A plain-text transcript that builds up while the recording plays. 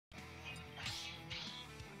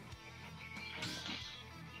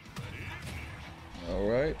All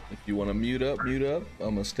right, if you want to mute up, mute up.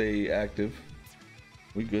 I'm gonna stay active.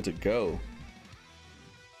 We good to go.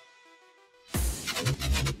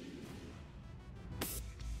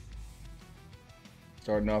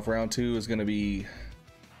 Starting off round 2 is gonna be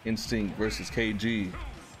Instinct versus KG,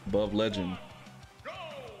 AbovLegend.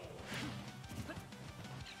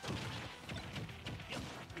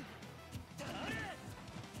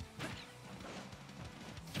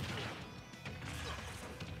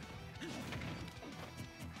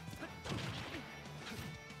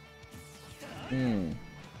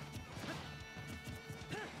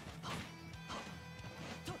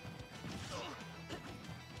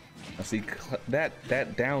 I see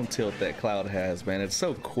that down tilt that Cloud has, man. It's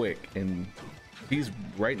so quick, and he's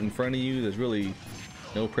right in front of you. There's really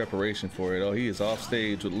no preparation for it. Oh, he is off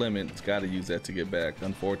stage with limit. It's got to use that to get back.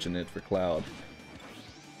 Unfortunate for Cloud.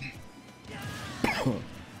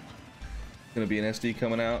 Gonna be an SD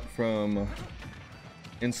coming out from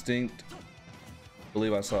Instinct. I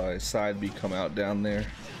believe I saw a side B come out down there.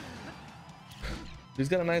 He's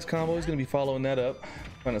got a nice combo. He's gonna be following that up,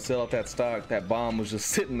 trying to sell out that stock. That bomb was just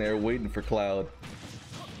sitting there waiting for Cloud.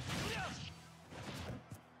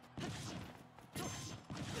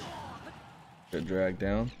 Good drag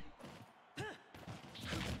down.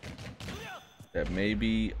 That may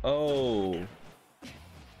be, oh,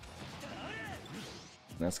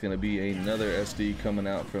 that's gonna be another SD coming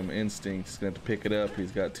out from Instinct. He's gonna have to pick it up.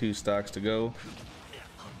 He's got 2 stocks to go.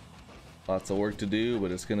 Lots of work to do, but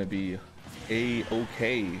it's gonna be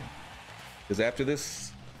a-okay. Because after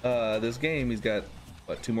this this game, he's got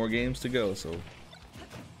what, 2 more games to go, so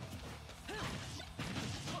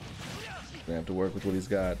gonna have to work with what he's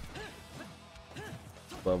got.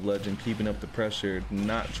 AbovLegend keeping up the pressure,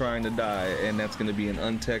 not trying to die, and that's gonna be an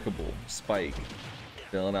untechable spike.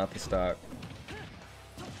 Filling out the stock.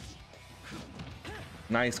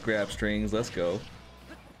 Nice grab strings, let's go.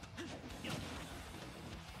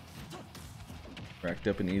 Racked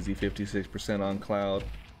up an easy 56% on Cloud.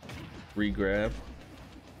 Regrab.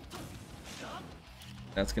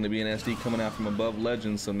 That's going to be an SD coming out from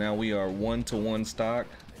AbovLegend, so now we are 1-to-1 stock.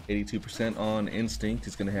 82% on Instinct.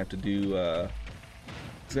 He's going to have to do, he's going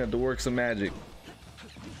to have to work some magic.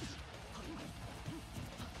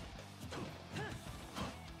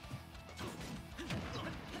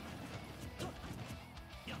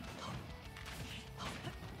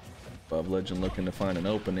 AbovLegend looking to find an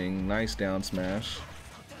opening. Nice down smash.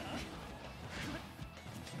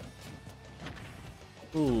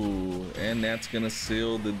 Ooh, and that's gonna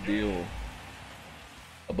seal the deal.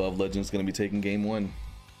 AbovLegend's gonna be taking game 1.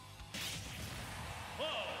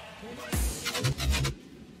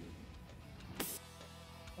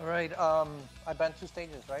 All right, I banned 2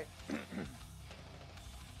 stages, right?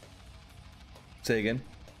 Say again.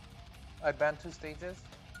 I banned 2 stages.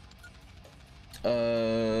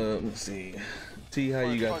 Let's see. See how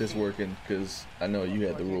you got this working, because I know you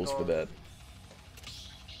had the rules for that.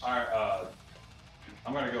 Alright,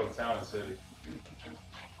 I'm gonna go with Town and City.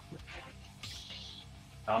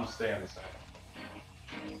 I'm staying the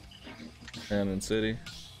same. Town and City.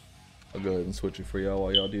 I'll go ahead and switch it for y'all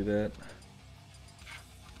while y'all do that.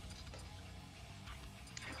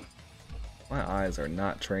 My eyes are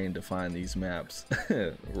not trained to find these maps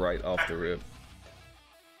right off the rip.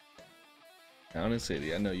 Town and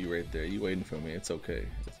City, I know you right there. You waiting for me. It's okay.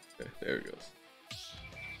 It's okay. There it goes.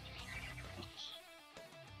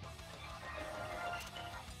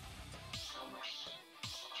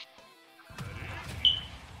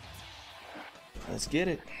 Let's get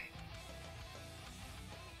it.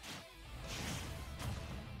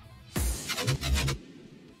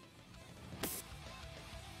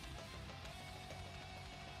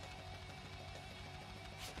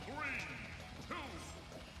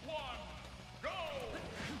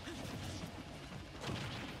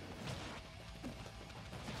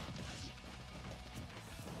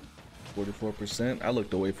 %. I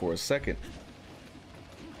looked away for a second.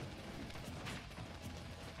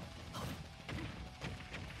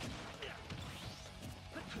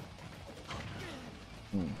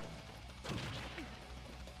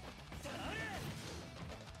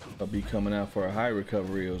 I'll be coming out for a high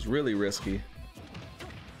recovery. It was really risky.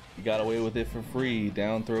 He got away with it for free.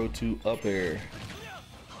 Down throw to up air.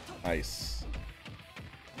 Nice.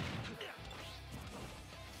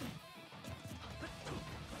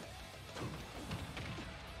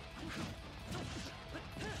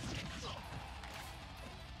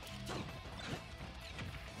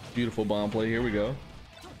 Beautiful bomb play. Here we go.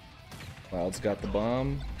 Cloud's got the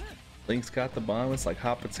bomb. Link's got the bomb. It's like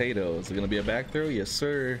hot potatoes. Is it gonna be a back throw? Yes,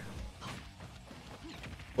 sir.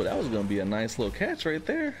 Well, that was gonna be a nice little catch right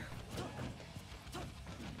there.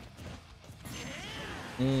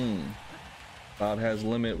 Cloud has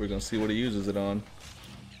limit. We're gonna see what he uses it on.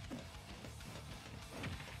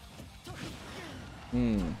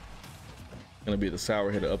 Gonna be the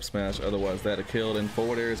sour hit up smash, otherwise that'd have killed. And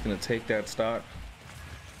forward air is gonna take that stock.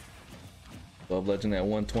 AbovLegend at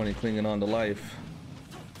 120, clinging on to life.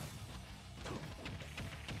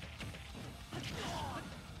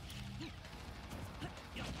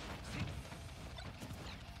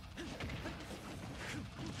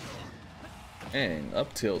 Dang,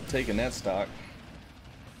 up tilt, taking that stock.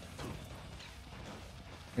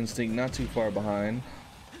 Instinct not too far behind.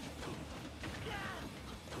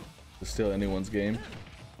 It's still anyone's game.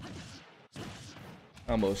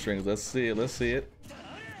 Combo strings, let's see it, let's see it.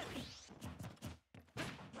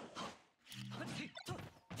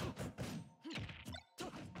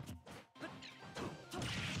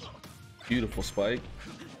 Beautiful spike.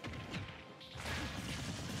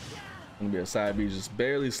 Gonna be a side B just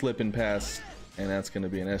barely slipping past, and that's gonna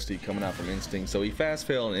be an SD coming out from Instinct. So he fast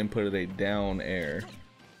fell and inputted a down air.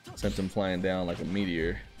 Sent him flying down like a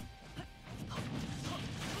meteor.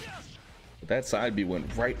 But that side B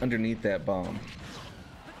went right underneath that bomb.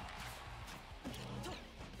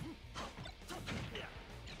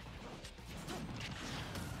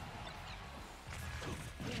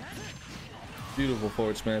 Beautiful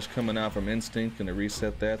forward smash coming out from Instinct. Gonna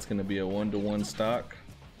reset that. It's gonna be a 1-to-1 stock.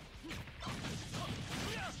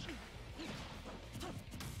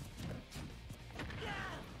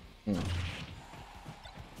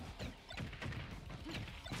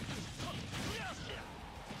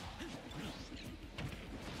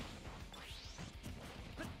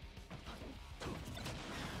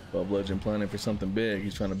 AbovLegend planning for something big.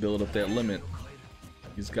 He's trying to build up that limit.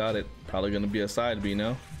 He's got it. Probably gonna be a side B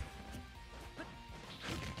now.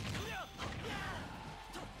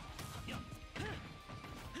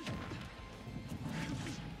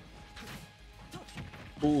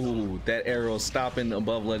 Ooh, that arrow stopping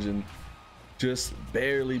AbovLegend just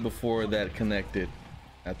barely before that connected.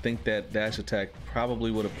 I think that dash attack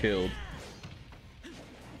probably would have killed.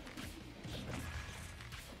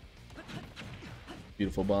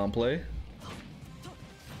 Beautiful bomb play.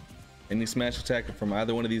 Any smash attack from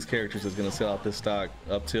either one of these characters is going to sell out this stock.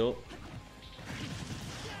 Up tilt.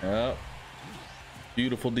 Yep.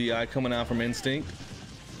 Beautiful DI coming out from Instinct.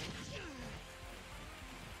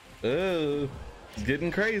 Oh, it's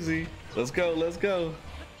getting crazy. Let's go, let's go.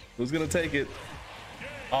 Who's gonna take it?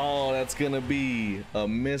 Oh, that's gonna be a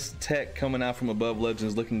missed tech coming out from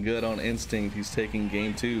AbovLegends. Looking good on Instinct. He's taking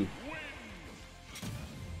game 2.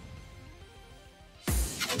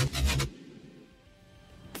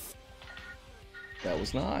 That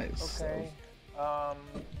was nice. Okay.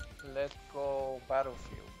 Let's go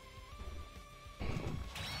Battlefield.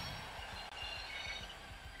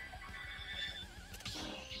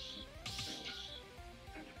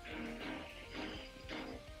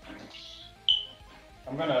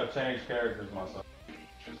 I'm gonna change characters myself.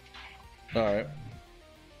 All right.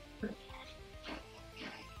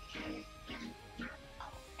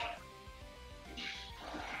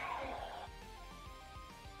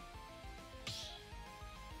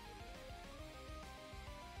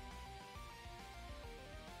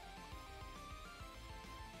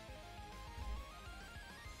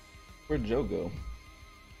 Where'd Joe go?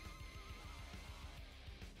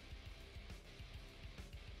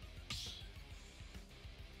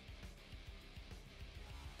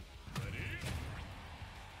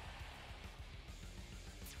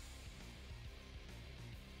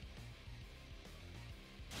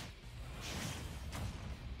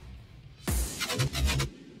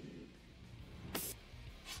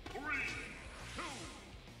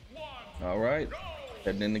 All right,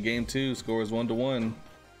 heading into game 2. Score is 1-to-1.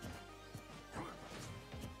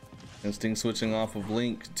 Instinct switching off of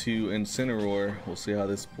Link to Incineroar. We'll see how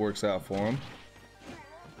this works out for him.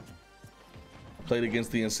 Played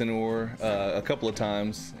against the Incineroar a couple of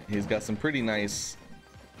times. He's got some pretty nice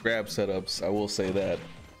grab setups, I will say that.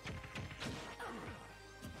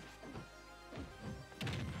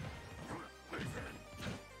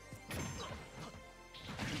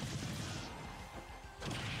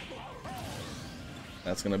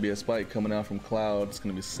 That's going to be a spike coming out from Cloud. It's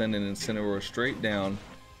going to be sending Incineroar straight down.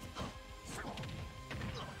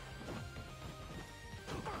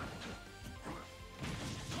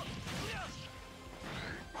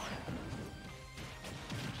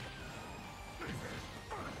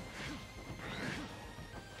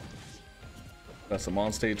 Got some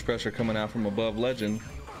on-stage pressure coming out from AbovLegend.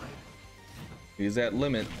 He's at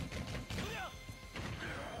limit.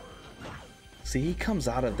 See, he comes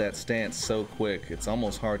out of that stance so quick, it's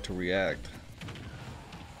almost hard to react.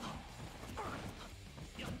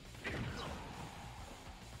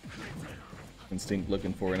 Instinct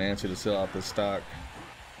looking for an answer to sell out the stock.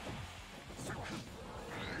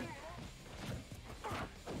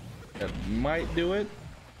 That might do it.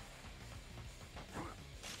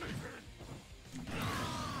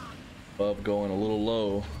 Above going a little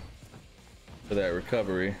low for that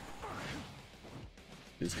recovery.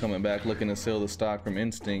 He's coming back looking to sell the stock from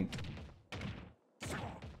Instinct.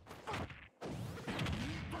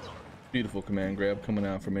 Beautiful command grab coming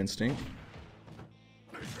out from Instinct.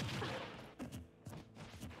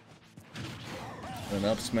 An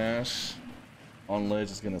up smash on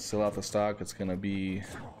ledge is going to sell out the stock. It's going to be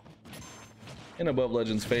in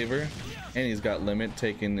AbovLegend's favor. And he's got limit,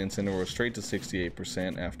 taking Incineroar straight to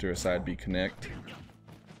 68% after a side B connect.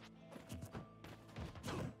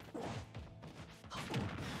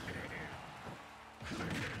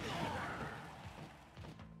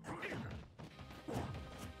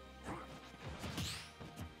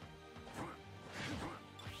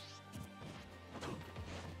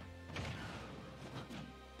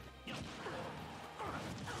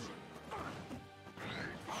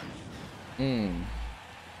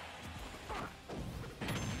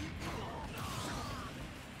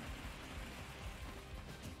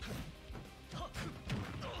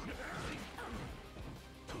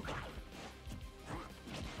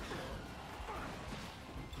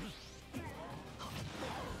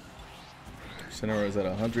 Incineroar is at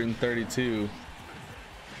 132.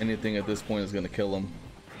 Anything at this point is going to kill him.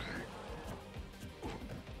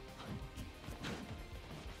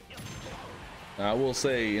 Now, I will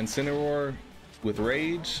say Incineroar with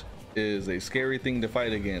Rage is a scary thing to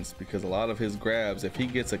fight against, because a lot of his grabs, if he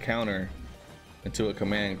gets a counter into a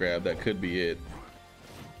command grab, that could be it.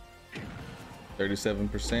 37%,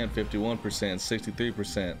 51%,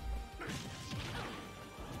 63%.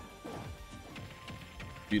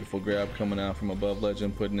 Beautiful grab coming out from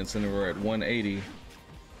AbovLegend, putting Incineroar at 180.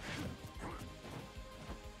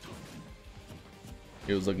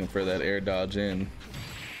 He was looking for that air dodge in.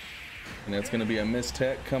 And that's going to be a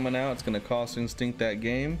mistech coming out. It's going to cost Instinct that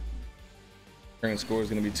game. Current score is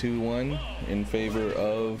going to be 2-1 in favor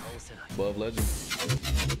of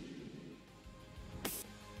AbovLegend.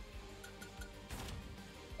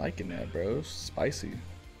 Liking that, bro. Spicy.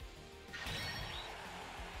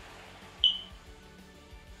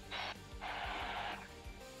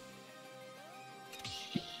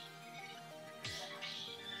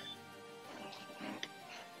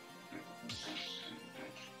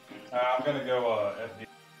 I'm gonna go FD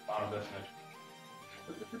Final Destination.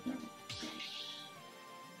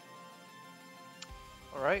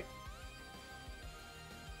 All right.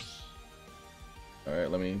 All right,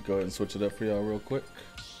 let me go ahead and switch it up for y'all real quick.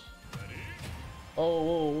 Oh,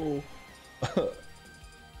 whoa, whoa.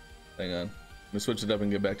 Hang on. Let me switch it up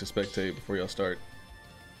and get back to spectate before y'all start.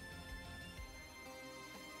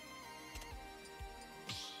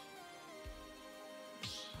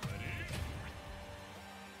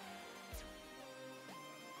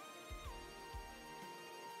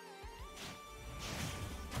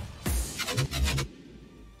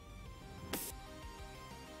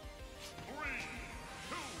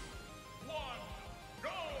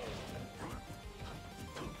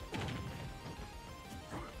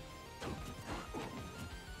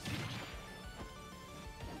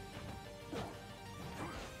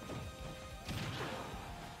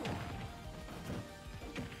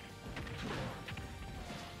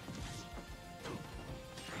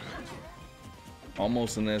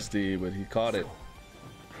 Almost an SD, but he caught it.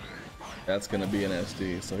 That's gonna be an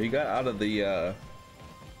SD. So he got out of the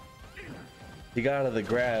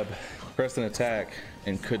grab, pressed an attack,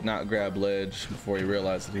 and could not grab ledge before he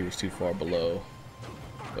realized that he was too far below.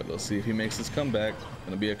 But let's see if he makes his comeback.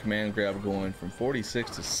 Gonna be a command grab going from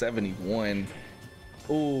 46 to 71.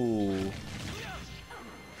 Ooh,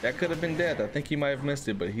 that could have been death. I think he might have missed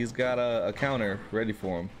it, but he's got a counter ready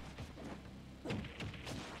for him.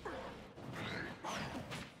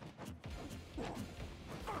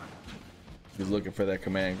 He's looking for that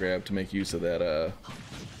command grab to make use of that the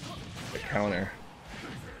counter.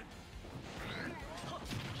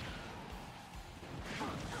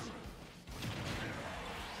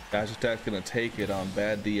 Dash attack's gonna take it on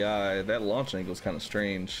bad DI. That launch angle is kind of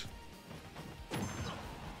strange.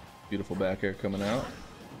 Beautiful back air coming out.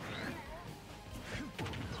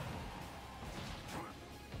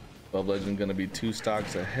 AbovLegend gonna be 2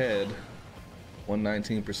 stocks ahead,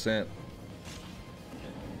 119%.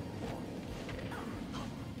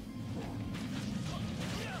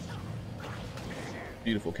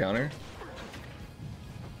 Beautiful counter.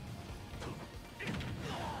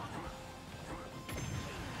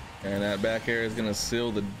 And that back air is gonna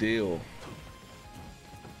seal the deal.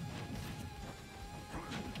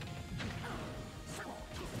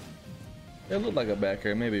 It looked like a back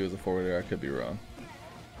air. Maybe it was a forward air. I could be wrong.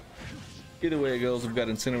 Either way it goes, we've got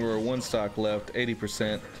Incineroar 1 stock left,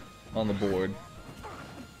 80% on the board.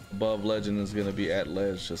 AbovLegend is going to be at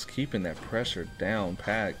ledge, just keeping that pressure down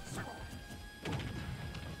packed.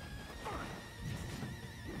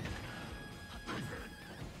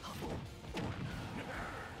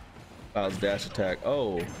 Cloud's dash attack.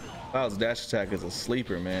 Oh, Cloud's dash attack is a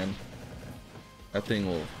sleeper, man. That thing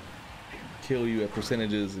will kill you at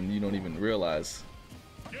percentages and you don't even realize.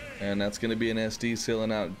 And that's going to be an SD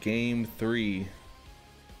sealing out game 3.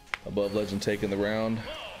 AbovLegend taking the round.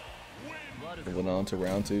 Moving on to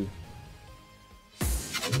round 2.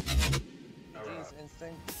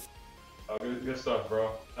 Instinct. Oh, good stuff,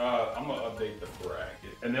 bro. I'm gonna update the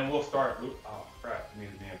bracket, and then we'll start. Oh crap! It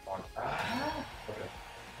needs to be in font.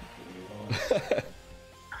 Okay.